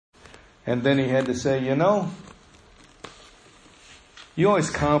And then he had to say, you always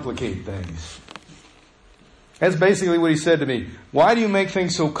complicate things. That's basically what he said to me. Why do you make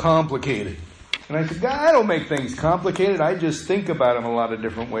things so complicated? And I said, God, I don't make things complicated. I just think about them a lot of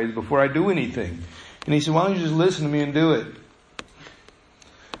different ways before I do anything. And he said, why don't you just listen to me and do it?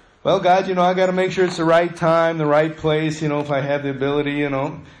 Well, God, I got to make sure it's the right time, the right place, if I have the ability,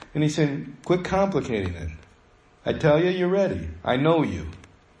 And he said, quit complicating it. I tell you, you're ready. I know you.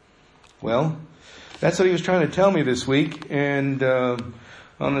 Well, that's what he was trying to tell me this week. And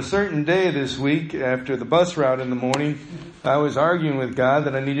on a certain day this week, after the bus route in the morning, I was arguing with God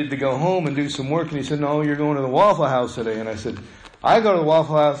that I needed to go home and do some work. And he said, no, you're going to the Waffle House today. And I said, I go to the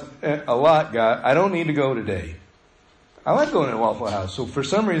Waffle House a lot, God. I don't need to go today. I like going to the Waffle House. So for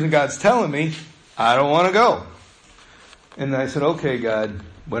some reason, God's telling me I don't want to go. And I said, okay, God,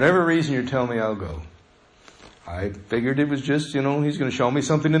 whatever reason you're telling me, I'll go. I figured it was just, he's going to show me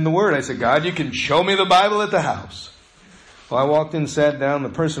something in the Word. I said, God, you can show me the Bible at the house. Well, I walked in, sat down, the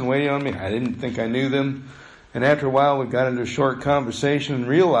person waiting on me, I didn't think I knew them. And after a while, we got into a short conversation and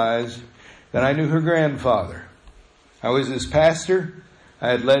realized that I knew her grandfather. I was his pastor. I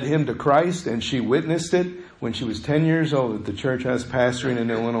had led him to Christ, and she witnessed it when she was 10 years old at the church I was pastoring in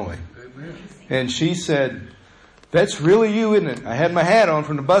Illinois. Amen. And she said, that's really you, isn't it? I had my hat on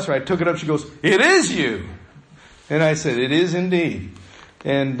from the bus ride. I took it up. She goes, it is you. And I said, it is indeed.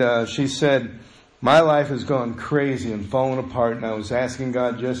 And she said, my life has gone crazy and fallen apart. And I was asking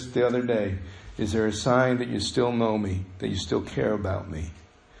God just the other day, is there a sign that you still know me, that you still care about me?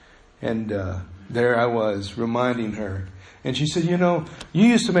 And there I was reminding her. And she said, you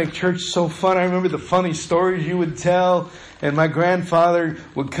used to make church so fun. I remember the funny stories you would tell. And my grandfather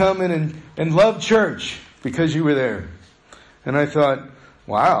would come in and love church because you were there. And I thought,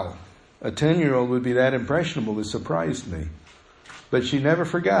 wow, a 10-year-old would be that impressionable. It surprised me. But she never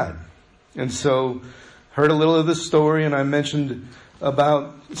forgot. And so heard a little of the story, and I mentioned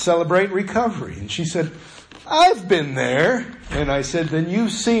about Celebrate Recovery. And she said, I've been there. And I said, then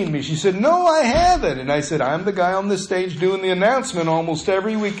you've seen me. She said, no, I haven't. And I said, I'm the guy on the stage doing the announcement almost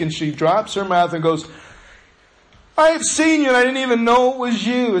every week. And she drops her mouth and goes, I've seen you and I didn't even know it was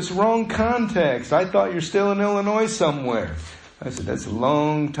you. It's wrong context. I thought you're still in Illinois somewhere. I said, that's a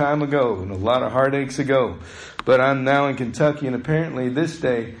long time ago and a lot of heartaches ago. But I'm now in Kentucky, and apparently this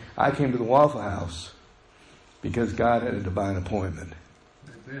day I came to the Waffle House because God had a divine appointment.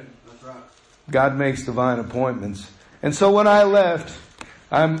 Amen. That's right. God makes divine appointments. And so when I left,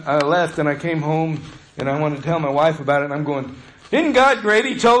 I left and I came home and I wanted to tell my wife about it, and I'm going, isn't God great?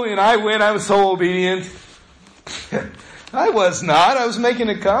 He told me and I went. I was so obedient. I was not. I was making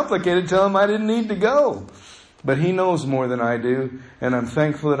it complicated, telling him I didn't need to go. But he knows more than I do, and I'm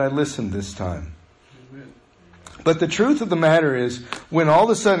thankful that I listened this time. Amen. But the truth of the matter is, when all of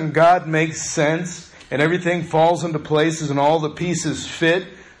a sudden God makes sense and everything falls into places and all the pieces fit,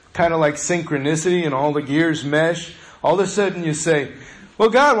 kind of like synchronicity and all the gears mesh, all of a sudden you say, well,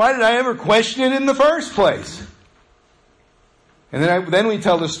 God, why did I ever question it in the first place? And then we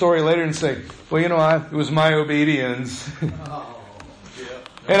tell the story later and say, well, it was my obedience.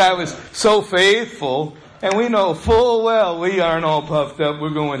 And I was so faithful. And we know full well we aren't all puffed up.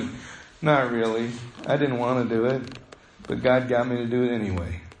 We're going, not really. I didn't want to do it. But God got me to do it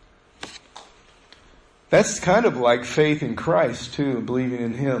anyway. That's kind of like faith in Christ, too, believing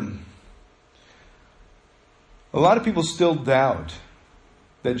in Him. A lot of people still doubt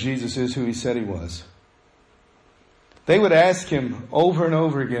that Jesus is who He said He was. They would ask Him over and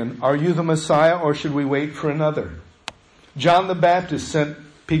over again, are you the Messiah or should we wait for another? John the Baptist sent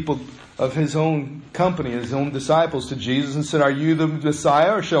people of his own company, his own disciples to Jesus and said, are you the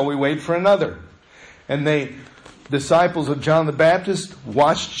Messiah or shall we wait for another? And disciples of John the Baptist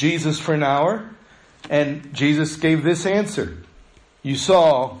watched Jesus for an hour, and Jesus gave this answer. You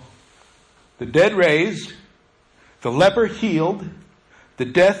saw the dead raised, the leper healed,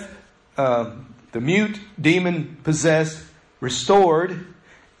 the mute demon possessed, restored,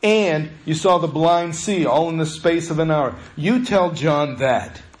 and you saw the blind see, all in the space of an hour. You tell John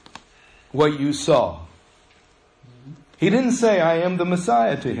that, what you saw. He didn't say, I am the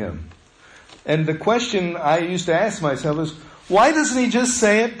Messiah to him. And the question I used to ask myself is, why doesn't he just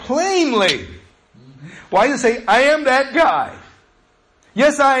say it plainly? Why does he say, I am that guy?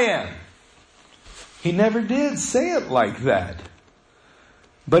 Yes, I am. He never did say it like that.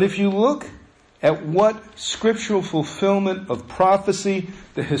 But if you look at what scriptural fulfillment of prophecy,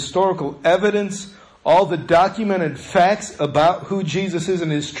 the historical evidence, all the documented facts about who Jesus is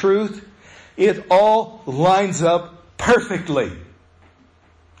and His truth, it all lines up perfectly.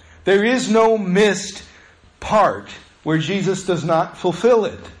 There is no missed part where Jesus does not fulfill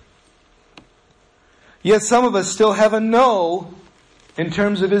it. Yet some of us still have a no in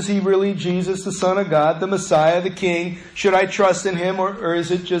terms of, is he really Jesus, the Son of God, the Messiah, the King? Should I trust in him, or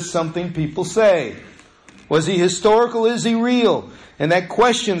is it just something people say? Was he historical? Is he real? And that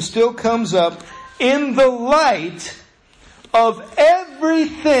question still comes up in the light of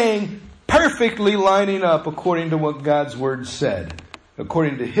everything perfectly lining up according to what God's Word said,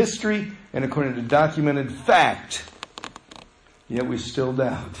 according to history and according to documented fact. Yet we still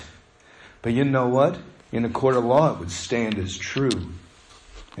doubt. But you know what? In a court of law, it would stand as true.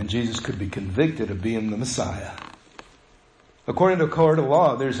 And Jesus could be convicted of being the Messiah. According to a court of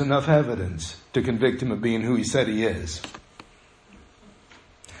law, there's enough evidence to convict him of being who he said he is.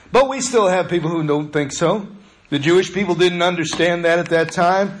 But we still have people who don't think so. The Jewish people didn't understand that at that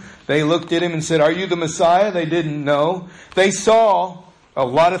time. They looked at him and said, "Are you the Messiah?" They didn't know. They saw a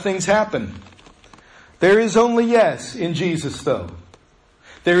lot of things happen. There is only yes in Jesus, though.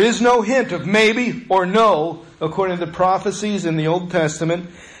 There is no hint of maybe or no, according to the prophecies in the Old Testament.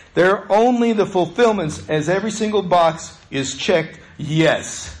 There are only the fulfillments, as every single box is checked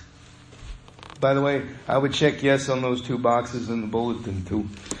yes. By the way, I would check yes on those two boxes in the bulletin too.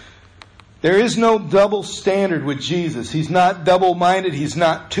 There is no double standard with Jesus. He's not double-minded. He's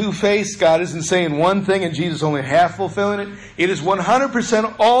not two-faced. God isn't saying one thing and Jesus only half fulfilling it. It is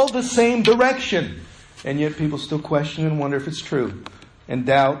 100% all the same direction. And yet people still question and wonder if it's true, and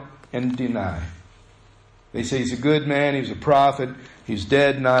doubt and deny. They say he's a good man, he's a prophet, he's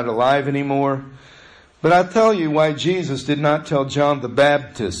dead, not alive anymore. But I'll tell you why Jesus did not tell John the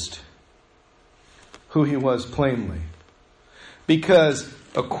Baptist who he was plainly. Because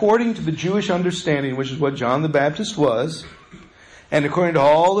according to the Jewish understanding, which is what John the Baptist was, and according to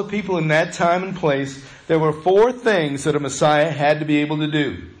all the people in that time and place, there were 4 things that a Messiah had to be able to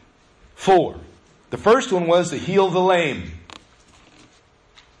do. 4. The first one was to heal the lame.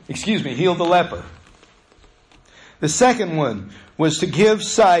 Heal the leper. The second one was to give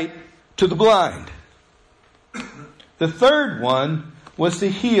sight to the blind. The third one was to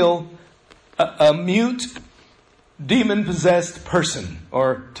heal a mute, demon-possessed person,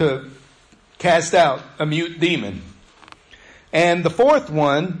 or to cast out a mute demon. And the fourth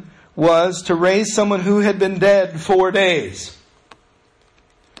one was to raise someone who had been dead 4 days.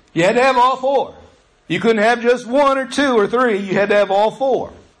 You had to have all 4. You couldn't have just 1 or 2 or 3. You had to have all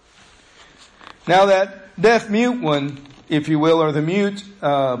 4. Now that deaf-mute one, if you will, or the mute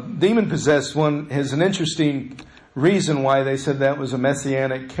demon-possessed one, has an interesting reason why they said that was a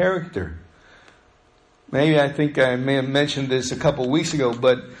messianic character. I think I may have mentioned this a couple weeks ago,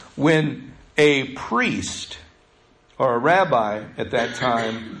 but when a priest or a rabbi at that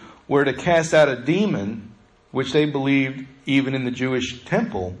time were to cast out a demon, which they believed even in the Jewish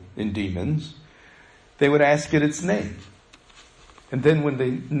temple in demons, they would ask it its name. And then when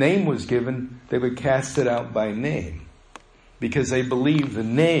the name was given, they would cast it out by name, because they believed the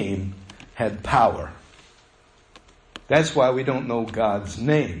name had power. That's why we don't know God's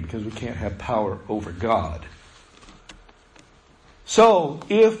name, because we can't have power over God. So,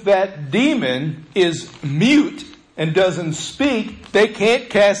 if that demon is mute and doesn't speak, they can't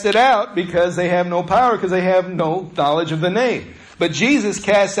cast it out because they have no power, because they have no knowledge of the name. But Jesus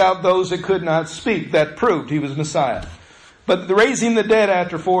cast out those that could not speak. That proved he was Messiah. But raising the dead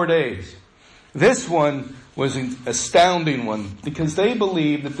after 4 days. This one was an astounding one, because they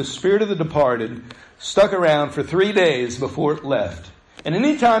believed that the spirit of the departed stuck around for 3 days before it left. And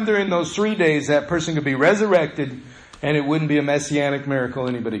any time during those 3 days, that person could be resurrected, and it wouldn't be a messianic miracle.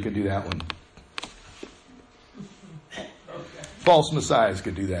 Anybody could do that one. False messiahs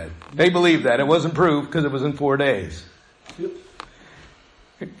could do that. They believed that. It wasn't proved because it was in 4 days.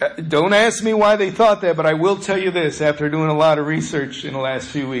 Don't ask me why they thought that, but I will tell you this. After doing a lot of research in the last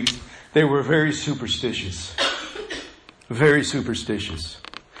few weeks, they were very superstitious. Very superstitious.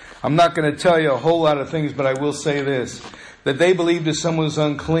 I'm not going to tell you a whole lot of things, but I will say this. That they believed if someone was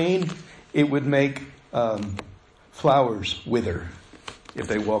unclean, it would make flowers wither if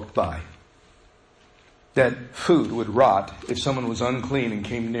they walked by. That food would rot if someone was unclean and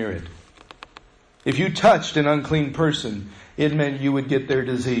came near it. If you touched an unclean person, it meant you would get their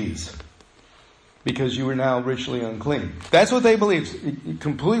disease, because you were now ritually unclean. That's what they believed.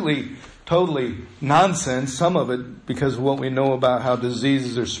 Completely, totally nonsense, some of it, because of what we know about how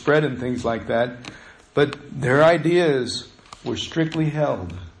diseases are spread and things like that. But their ideas were strictly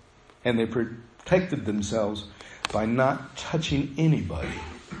held, and they protected themselves by not touching anybody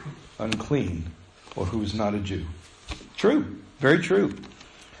unclean or who was not a Jew. True. Very true.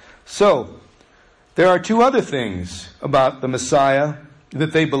 So, there are 2 other things about the Messiah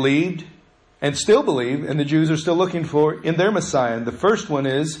that they believed and still believe, and the Jews are still looking for in their Messiah. And the first one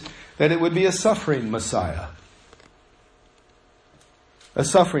is that it would be a suffering Messiah. A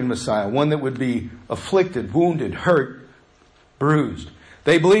suffering Messiah, one that would be afflicted, wounded, hurt, bruised.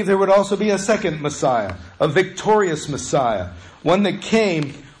 They believe there would also be a second Messiah, a victorious Messiah, one that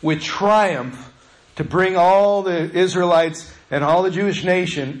came with triumph to bring all the Israelites and all the Jewish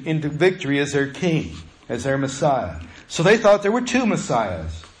nation into victory as their king, as their Messiah. So they thought there were two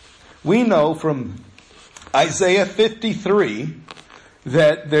Messiahs. We know from Isaiah 53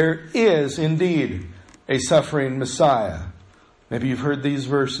 that there is indeed a suffering Messiah. Maybe you've heard these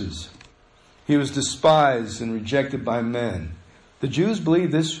verses. He was despised and rejected by men. The Jews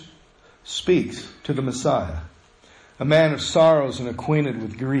believe this speaks to the Messiah, a man of sorrows and acquainted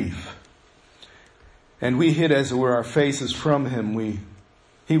with grief. And we hid, as it were, our faces from him.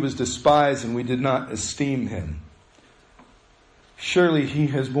 He was despised and we did not esteem him. Surely he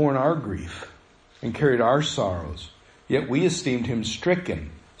has borne our grief and carried our sorrows. Yet we esteemed him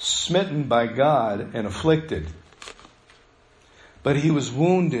stricken, smitten by God, and afflicted. But he was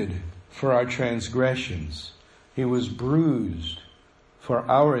wounded for our transgressions. He was bruised for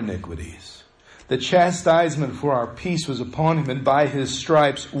our iniquities. The chastisement for our peace was upon him, and by his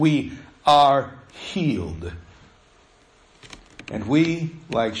stripes we are healed. And we,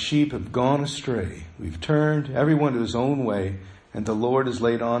 like sheep, have gone astray. We've turned everyone to his own way, and the Lord has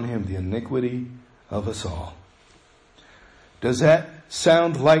laid on him the iniquity of us all. Does that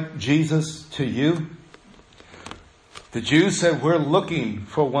sound like Jesus to you? The Jews said, we're looking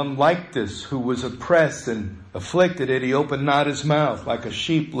for one like this, who was oppressed and afflicted, yet he opened not his mouth, like a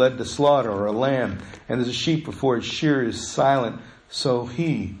sheep led to slaughter, or a lamb, and as a sheep before its shearer is silent, so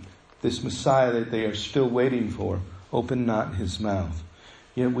he, this Messiah that they are still waiting for, opened not his mouth.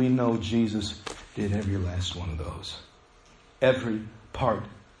 Yet we know Jesus did every last one of those. Every part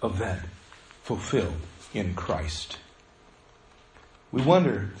of that fulfilled in Christ. We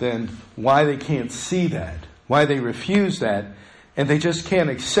wonder then why they can't see that, why they refuse that, and they just can't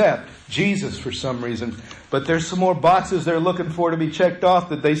accept Jesus for some reason. But there's some more boxes they're looking for to be checked off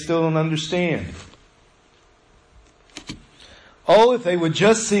that they still don't understand. Oh, if they would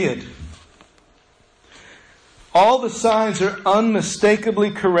just see it. All the signs are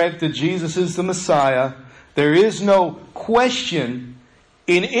unmistakably correct that Jesus is the Messiah. There is no question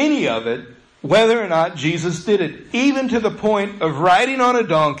in any of it whether or not Jesus did it. Even to the point of riding on a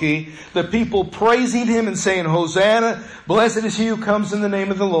donkey, the people praising him and saying, Hosanna, blessed is he who comes in the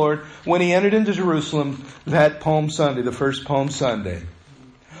name of the Lord, when he entered into Jerusalem that Palm Sunday, the first Palm Sunday.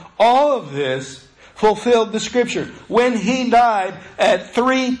 All of this fulfilled the Scripture. When he died at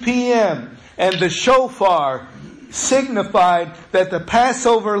 3 p.m. and the shofar signified that the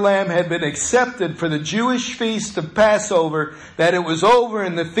Passover lamb had been accepted for the Jewish feast of Passover, that it was over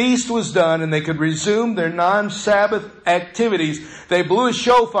and the feast was done and they could resume their non-Sabbath activities. They blew a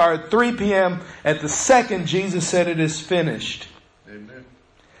shofar at 3 p.m. At the second, Jesus said, it is finished. Amen.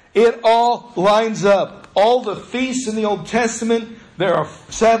 It all lines up. All the feasts in the Old Testament, there are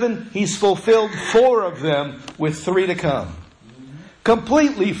 7. He's fulfilled 4 of them with 3 to come.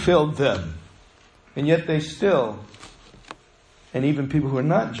 Completely filled them. And yet they still, and even people who are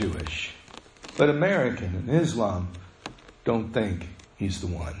not Jewish, but American and Islam, don't think he's the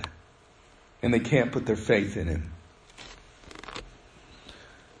one. And they can't put their faith in him.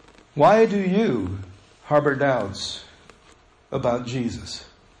 Why do you harbor doubts about Jesus?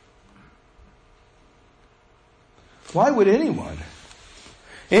 Why would anyone?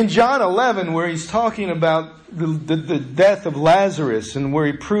 In John 11, where he's talking about the death of Lazarus and where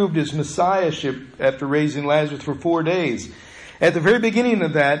he proved his messiahship after raising Lazarus for 4 days, at the very beginning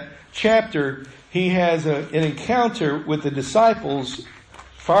of that chapter, he has an encounter with the disciples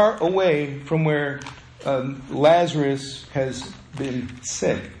far away from where Lazarus has been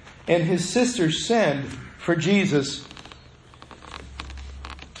sick. And his sisters send for Jesus.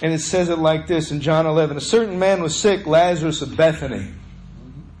 And it says it like this in John 11. A certain man was sick, Lazarus of Bethany,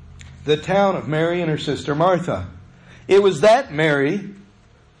 the town of Mary and her sister Martha. It was that Mary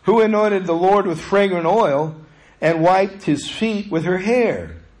who anointed the Lord with fragrant oil and wiped his feet with her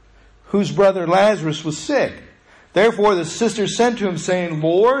hair, whose brother Lazarus was sick. Therefore the sisters sent to him, saying,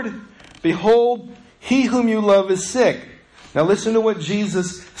 Lord, behold, he whom you love is sick. Now listen to what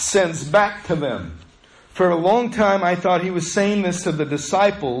Jesus sends back to them. For a long time I thought he was saying this to the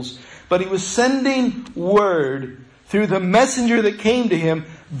disciples, but he was sending word through the messenger that came to him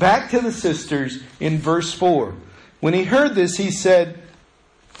back to the sisters in verse 4. When he heard this, he said,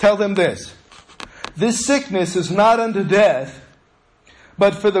 tell them this, this sickness is not unto death,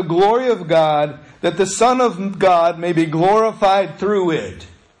 but for the glory of God, that the Son of God may be glorified through it.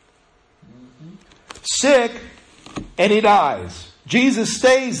 sick, and he dies. Jesus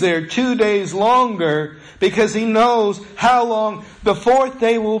stays there 2 days longer because he knows how long the fourth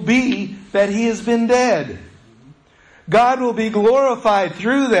day will be that he has been dead. God will be glorified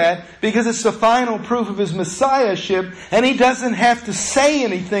through that because it's the final proof of his messiahship, and he doesn't have to say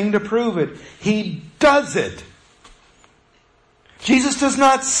anything to prove it. He does it. Jesus does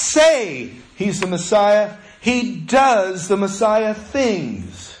not say he's the Messiah. He does the Messiah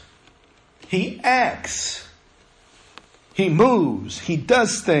things. He acts. He moves. He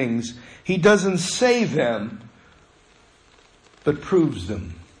does things. He doesn't say them, but proves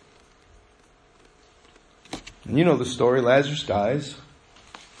them. And you know the story. Lazarus dies.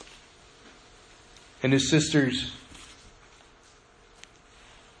 And his sisters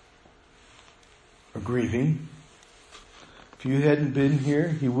are grieving. If you hadn't been here,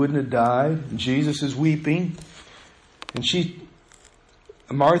 he wouldn't have died. And Jesus is weeping. And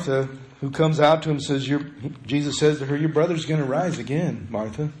Martha, who comes out to him, says, Jesus says to her, your brother's going to rise again,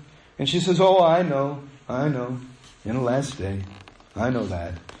 Martha. And she says, oh, I know. In the last day. I know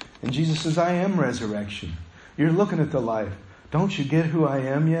that. And Jesus says, I am resurrection. You're looking at the life. Don't you get who I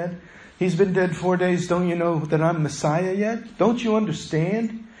am yet? He's been dead 4 days. Don't you know that I'm Messiah yet? Don't you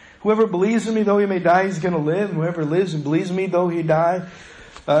understand? Whoever believes in me, though he may die, he's going to live. And whoever lives and believes in me, though he die,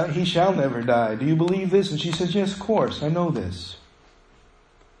 he shall never die. Do you believe this? And she says, yes, of course. I know this.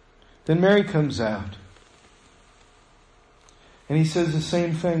 Then Mary comes out. And he says the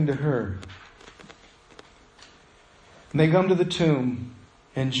same thing to her. And they come to the tomb.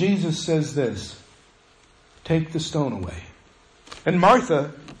 And Jesus says this. Take the stone away. And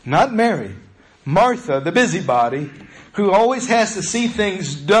Martha, not Mary, Martha, the busybody, who always has to see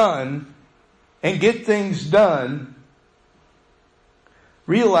things done and get things done,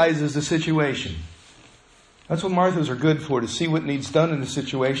 realizes the situation. That's what Marthas are good for, to see what needs done in the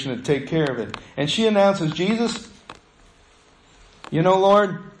situation and take care of it. And she announces, Jesus, you know,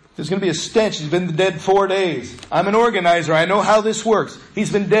 Lord, there's going to be a stench. He's been dead 4 days. I'm an organizer. I know how this works.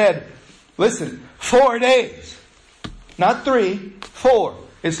 He's been dead. Listen, 4 days. Not 3, 4.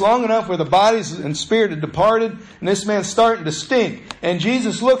 It's long enough where the bodies and spirit had departed, and this man's starting to stink. And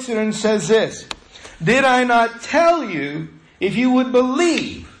Jesus looks at her and says this, did I not tell you, if you would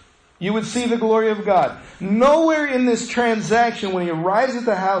believe, you would see the glory of God? Nowhere in this transaction, when he arrives at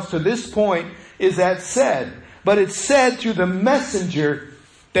the house to this point, is that said. But it's said through the messenger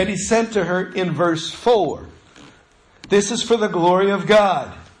that he sent to her in verse 4. This is for the glory of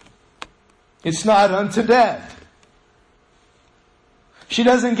God. It's not unto death. She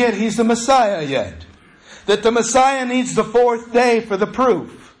doesn't get he's the Messiah yet. That the Messiah needs the 4th day for the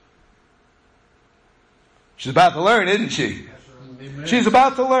proof. She's about to learn, isn't she? Amen. She's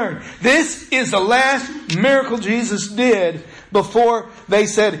about to learn. This is the last miracle Jesus did before they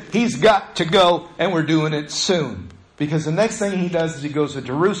said he's got to go and we're doing it soon. Because the next thing he does is he goes to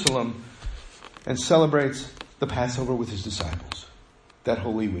Jerusalem and celebrates the Passover with his disciples. That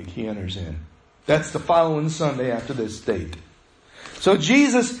Holy Week he enters in. That's the following Sunday after this date. So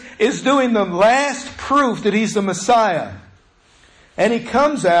Jesus is doing the last proof that he's the Messiah. And he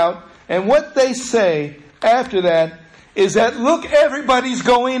comes out, and what they say after that is that, look, everybody's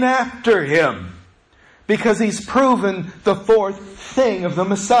going after him. Because he's proven the 4th thing of the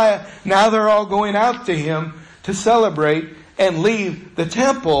Messiah. Now they're all going out to him to celebrate and leave the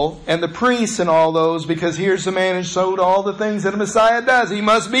temple and the priests and all those, because here's the man who showed all the things that a Messiah does. He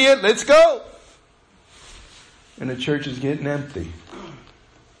must be it. Let's go. And the church is getting empty.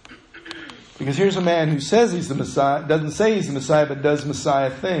 Because here's a man who says he's the Messiah, doesn't say he's the Messiah, but does Messiah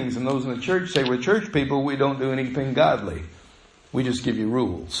things. And those in the church say, we're church people, we don't do anything godly. We just give you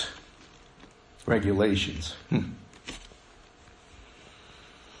rules, regulations.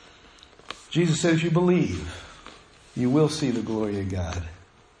 Jesus said, if you believe, you will see the glory of God.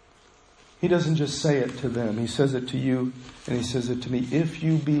 He doesn't just say it to them. He says it to you, and he says it to me. If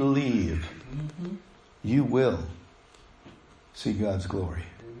you believe, you will see God's glory.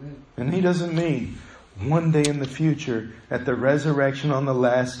 And he doesn't mean one day in the future at the resurrection on the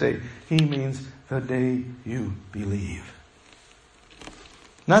last day. He means the day you believe.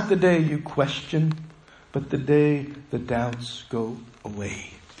 Not the day you question, but the day the doubts go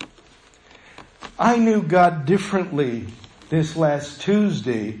away. I knew God differently this last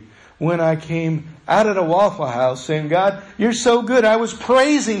Tuesday when I came out of the Waffle House saying, God, you're so good. I was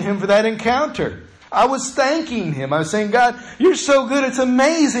praising him for that encounter. I was thanking him. I was saying, God, you're so good. It's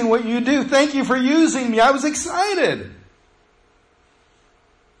amazing what you do. Thank you for using me. I was excited.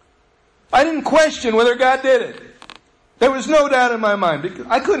 I didn't question whether God did it. There was no doubt in my mind, because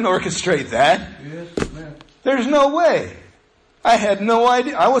I couldn't orchestrate that. Yes, there's no way. I had no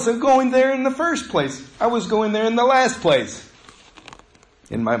idea. I wasn't going there in the first place. I was going there in the last place.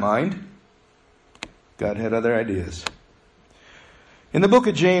 In my mind, God had other ideas. In the book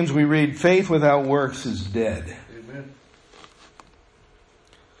of James, we read, faith without works is dead. Amen.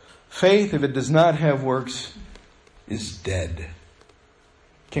 Faith, if it does not have works, is dead.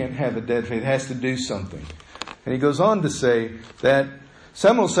 Can't have a dead faith. It has to do something. And he goes on to say that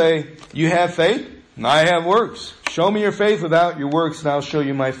some will say, you have faith, and I have works. Show me your faith without your works, and I'll show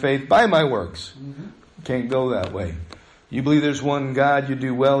you my faith by my works. Can't go that way. You believe there's one God, you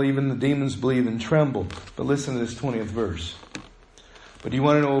do well. Even the demons believe and tremble. But listen to this 20th verse. But you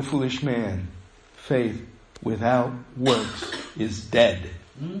want to know, O foolish man, faith without works is dead.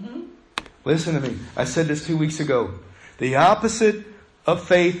 Listen to me. I said this 2 weeks ago. The opposite of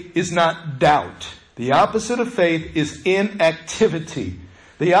faith is not doubt. The opposite of faith is inactivity.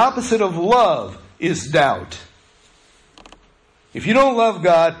 The opposite of love is doubt. If you don't love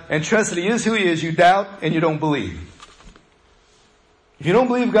God and trust that He is who He is, you doubt and you don't believe. If you don't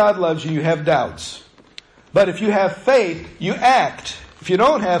believe God loves you, you have doubts. But if you have faith, you act. If you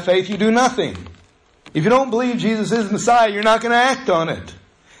don't have faith, you do nothing. If you don't believe Jesus is Messiah, you're not going to act on it.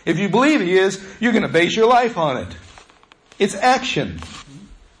 If you believe He is, you're going to base your life on it. It's action.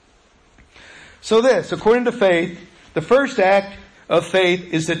 So this, according to faith, the first act of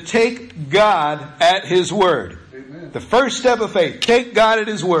faith is to take God at His word. Amen. The first step of faith, take God at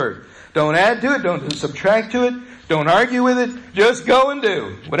His word. Don't add to it, don't subtract to it, don't argue with it, just go and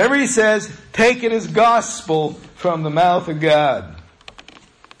do. Whatever He says, take it as gospel from the mouth of God.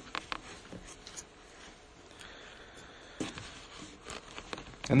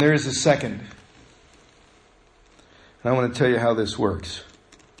 And there is a second. And I want to tell you how this works.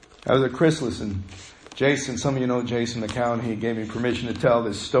 I was at Chrysalis and Jason, some of you know Jason McCown, he gave me permission to tell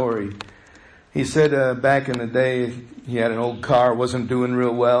this story. He said back in the day he had an old car, wasn't doing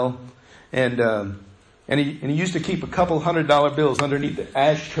real well, and he used to keep a couple $100 bills underneath the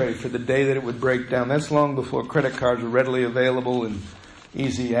ashtray for the day that it would break down. That's long before credit cards were readily available and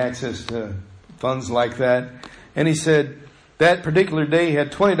easy access to funds like that. And he said that particular day he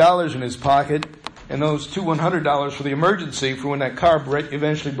had $20 in his pocket and those two $100 for the emergency for when that car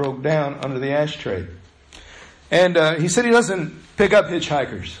eventually broke down under the ashtray. And he said he doesn't pick up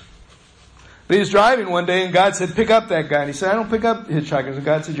hitchhikers. But he was driving one day and God said, pick up that guy. And he said, I don't pick up hitchhikers. And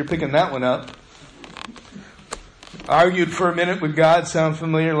God said, you're picking that one up. Argued for a minute with God. Sound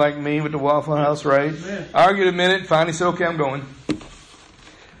familiar like me with the Waffle House, right? Amen. Argued a minute. Finally said, okay, I'm going.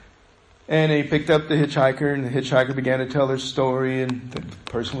 And he picked up the hitchhiker, and the hitchhiker began to tell their story, and the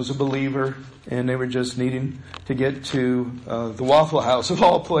person was a believer, and they were just needing to get to the Waffle House of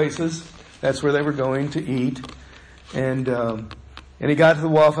all places. That's where they were going to eat. And he got to the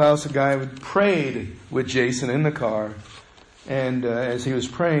Waffle House. The guy prayed with Jason in the car. And as he was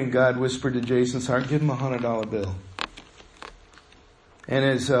praying, God whispered to Jason's heart, give him a $100 bill. And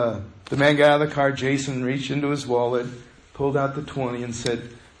as the man got out of the car, Jason reached into his wallet, pulled out the 20 and said,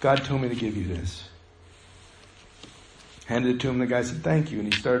 God told me to give you this. Handed it to him. The guy said, thank you.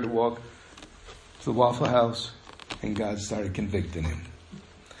 And he started to walk to the Waffle House, and God started convicting him.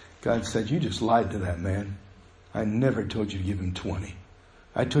 God said, you just lied to that man. I never told you to give him 20.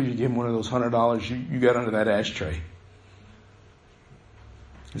 I told you to give him one of those $100 you got under that ashtray.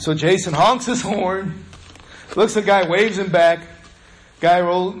 And so Jason honks his horn, looks at the guy, waves him back. Guy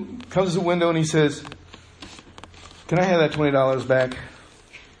comes to the window and he says, can I have that $20 back?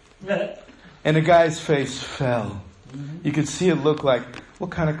 And the guy's face fell. You could see it look like, what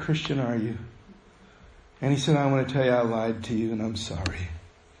kind of Christian are you? And he said, I want to tell you I lied to you and I'm sorry.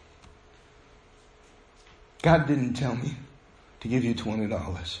 God didn't tell me to give you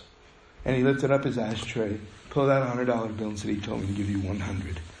 $20. And he lifted up his ashtray, pulled out a $100 bill and said, he told me to give you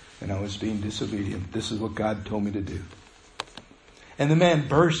 100. And I was being disobedient. This is what God told me to do. And the man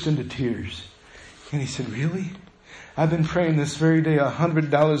burst into tears. And he said, really? I've been praying this very day,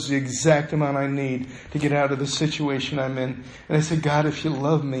 $100 is the exact amount I need to get out of the situation I'm in. And I said, God, if you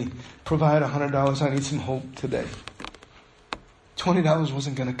love me, provide $100. I need some hope today. $20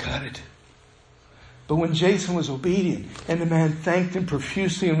 wasn't going to cut it. But when Jason was obedient and the man thanked him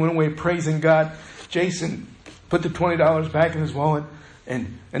profusely and went away praising God, Jason put the $20 back in his wallet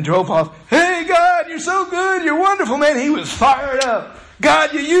and drove off. Hey, God, you're so good. You're wonderful, man. He was fired up.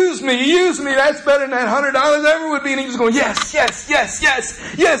 God, you used me. You used me. That's better than that $100 ever would be. And he was going, yes, yes, yes,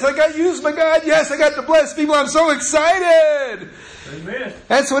 yes. Yes, I got used by God. Yes, I got to bless people. I'm so excited. Amen.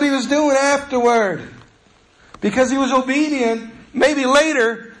 That's what he was doing afterward. Because he was obedient, maybe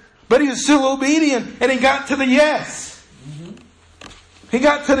later, but he was still obedient. And he got to the yes. He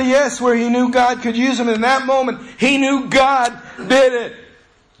got to the yes where he knew God could use him. In that moment, he knew God did it.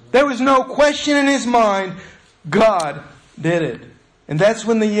 There was no question in his mind. God did it. And that's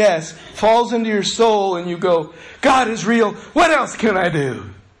when the yes falls into your soul and you go, God is real. What else can I do?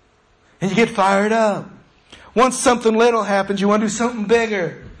 And you get fired up. Once something little happens, you want to do something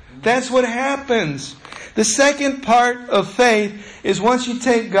bigger. That's what happens. The second part of faith is once you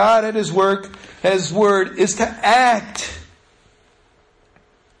take God at His word, is to act.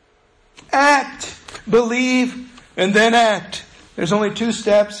 Act. Believe and then act. There's only 2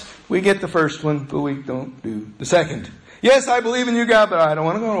 steps. We get the first one, but we don't do the second. Yes, I believe in you, God, but I don't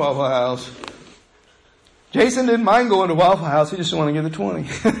want to go to Waffle House. Jason didn't mind going to Waffle House. He just didn't want to give the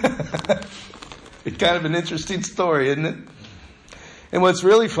 20. It's kind of an interesting story, isn't it? And what's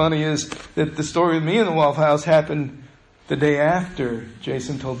really funny is that the story with me in the Waffle House happened the day after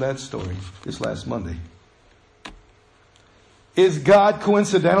Jason told that story, this last Monday. Is God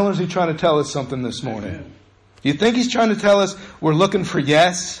coincidental, or is He trying to tell us something this morning? Amen. Do you think He's trying to tell us we're looking for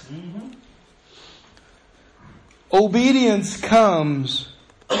yes? Mm-hmm. Obedience comes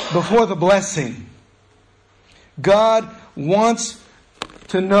before the blessing. God wants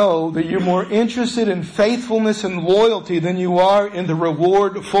to know that you're more interested in faithfulness and loyalty than you are in the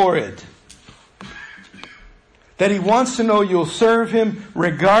reward for it. That He wants to know you'll serve Him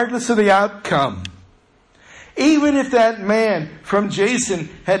regardless of the outcome. Even if that man from Jason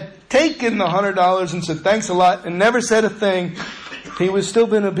had taken the $100 and said thanks a lot and never said a thing, he would still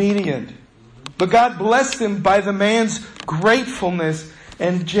been obedient. But God blessed him by the man's gratefulness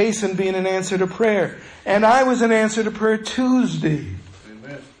and Jason being an answer to prayer. And I was an answer to prayer Tuesday.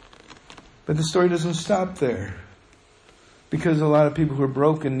 Amen. But the story doesn't stop there. Because a lot of people who are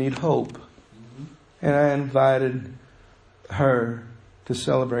broken need hope. Mm-hmm. And I invited her to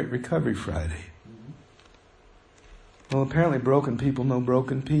celebrate Recovery Friday. Mm-hmm. Well, apparently broken people know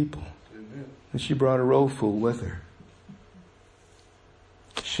broken people. Amen. And she brought a row full with her.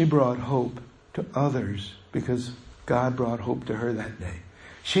 She brought hope to others because God brought hope to her that day.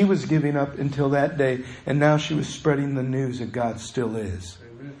 She was giving up until that day, and now she was spreading the news that God still is.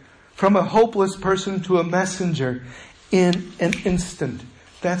 Amen. From a hopeless person to a messenger in an instant.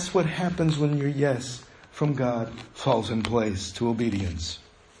 That's what happens when your yes from God falls in place to obedience.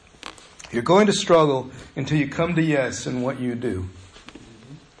 You're going to struggle until you come to yes in what you do.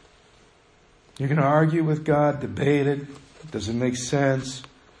 You're going to argue with God, debate it. Does it make sense?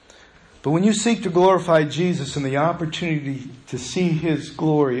 But when you seek to glorify Jesus and the opportunity to see His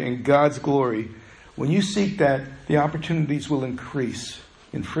glory and God's glory, when you seek that, the opportunities will increase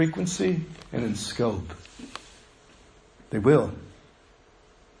in frequency and in scope. They will.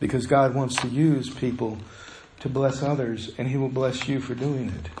 Because God wants to use people to bless others, and He will bless you for doing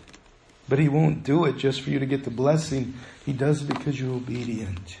it. But He won't do it just for you to get the blessing. He does it because you're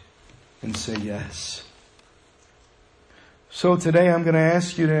obedient and say yes. So today I'm going to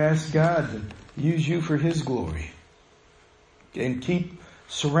ask you to ask God to use you for His glory. And keep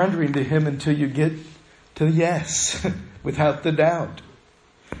surrendering to Him until you get to yes, without the doubt.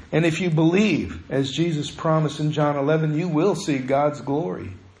 And if you believe, as Jesus promised in John 11, you will see God's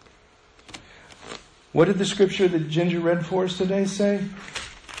glory. What did the scripture that Ginger read for us today say?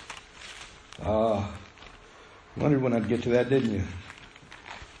 Wondered when I'd get to that, didn't you?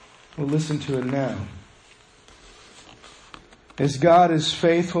 Well, listen to it now. As God is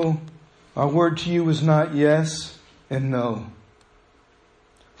faithful, our word to you is not yes and no.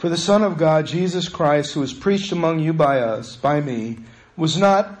 For the Son of God, Jesus Christ, who was preached among you by us, by me, was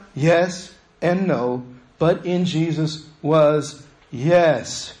not yes and no, but in Jesus was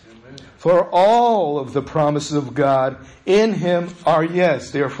yes. Amen. For all of the promises of God in Him are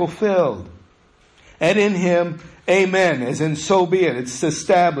yes. They are fulfilled. And in Him, amen, as in so be it. It's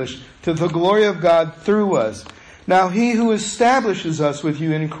established to the glory of God through us. Now He who establishes us with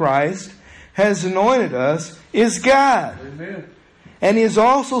you in Christ has anointed us is God. Amen. And He has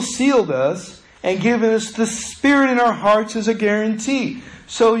also sealed us and given us the Spirit in our hearts as a guarantee.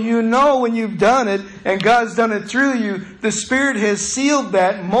 So you know when you've done it and God's done it through you, the Spirit has sealed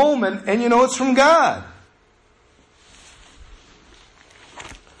that moment and you know it's from God.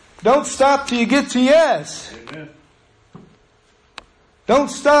 Don't stop till you get to yes. Amen. Don't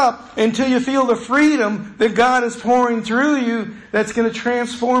stop until you feel the freedom that God is pouring through you that's going to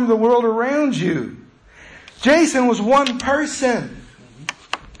transform the world around you. Jason was one person.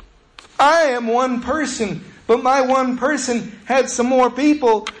 I am one person. But my one person had some more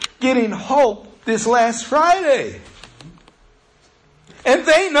people getting hope this last Friday. And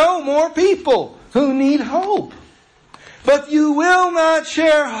they know more people who need hope. But you will not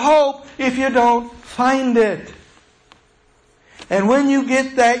share hope if you don't find it. And when you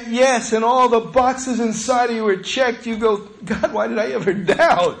get that yes and all the boxes inside of you are checked, you go, God, why did I ever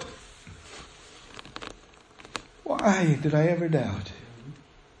doubt? Why did I ever doubt?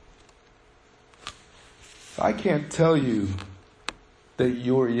 I can't tell you that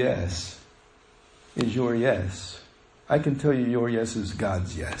your yes is your yes. I can tell you your yes is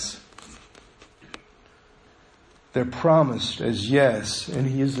God's yes. They're promised as yes, and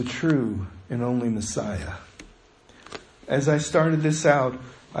He is the true and only Messiah. As I started this out,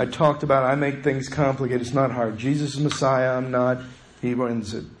 I talked about I make things complicated. It's not hard. Jesus is Messiah. I'm not. He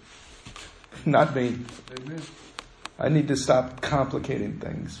runs it. Not me. Amen. I need to stop complicating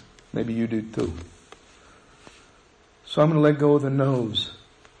things. Maybe you do too. So I'm going to let go of the no's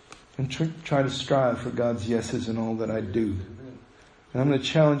and try to strive for God's yeses in all that I do. And I'm going to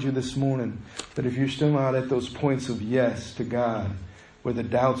challenge you this morning that if you're still not at those points of yes to God, where the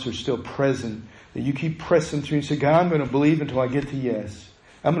doubts are still present, that you keep pressing through and say, God, I'm going to believe until I get to yes.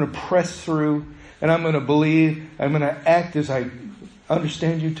 I'm going to press through and I'm going to believe. I'm going to act as I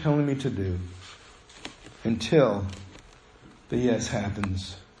understand you telling me to do until the yes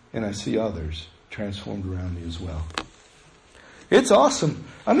happens and I see others transformed around me as well. It's awesome.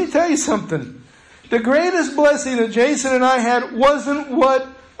 Let me tell you something. The greatest blessing that Jason and I had wasn't what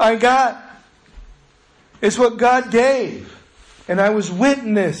I got. It's what God gave. And I was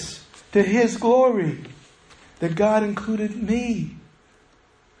witness to His glory. That God included me.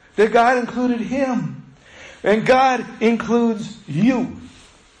 That God included him. And God includes you.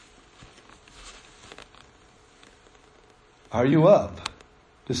 Are you up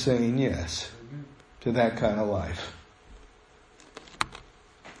to saying yes to that kind of life?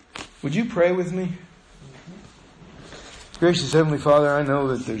 Would you pray with me? Gracious Heavenly Father, I know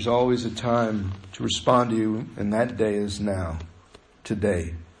that there's always a time to respond to you, and that day is now,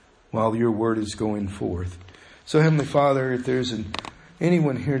 today, while your word is going forth. So Heavenly Father, if there's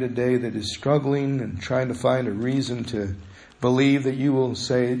anyone here today that is struggling and trying to find a reason to believe, that you will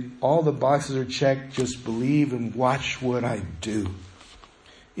say, all the boxes are checked, just believe and watch what I do.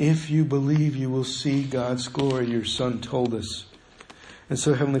 If you believe, you will see God's glory, your Son told us. And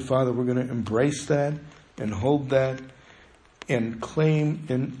so, Heavenly Father, we're going to embrace that and hold that and claim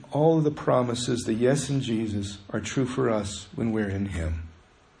in all of the promises the yes in Jesus are true for us when we're in Him.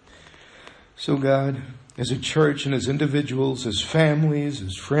 So God, as a church and as individuals, as families,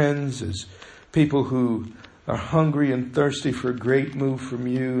 as friends, as people who are hungry and thirsty for a great move from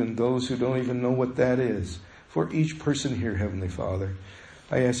you and those who don't even know what that is, for each person here, Heavenly Father,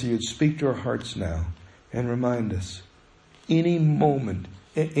 I ask you to speak to our hearts now and remind us, any moment,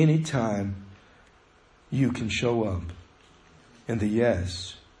 at any time, you can show up. And the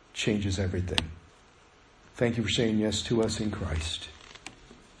yes changes everything. Thank you for saying yes to us in Christ.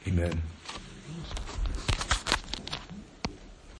 Amen.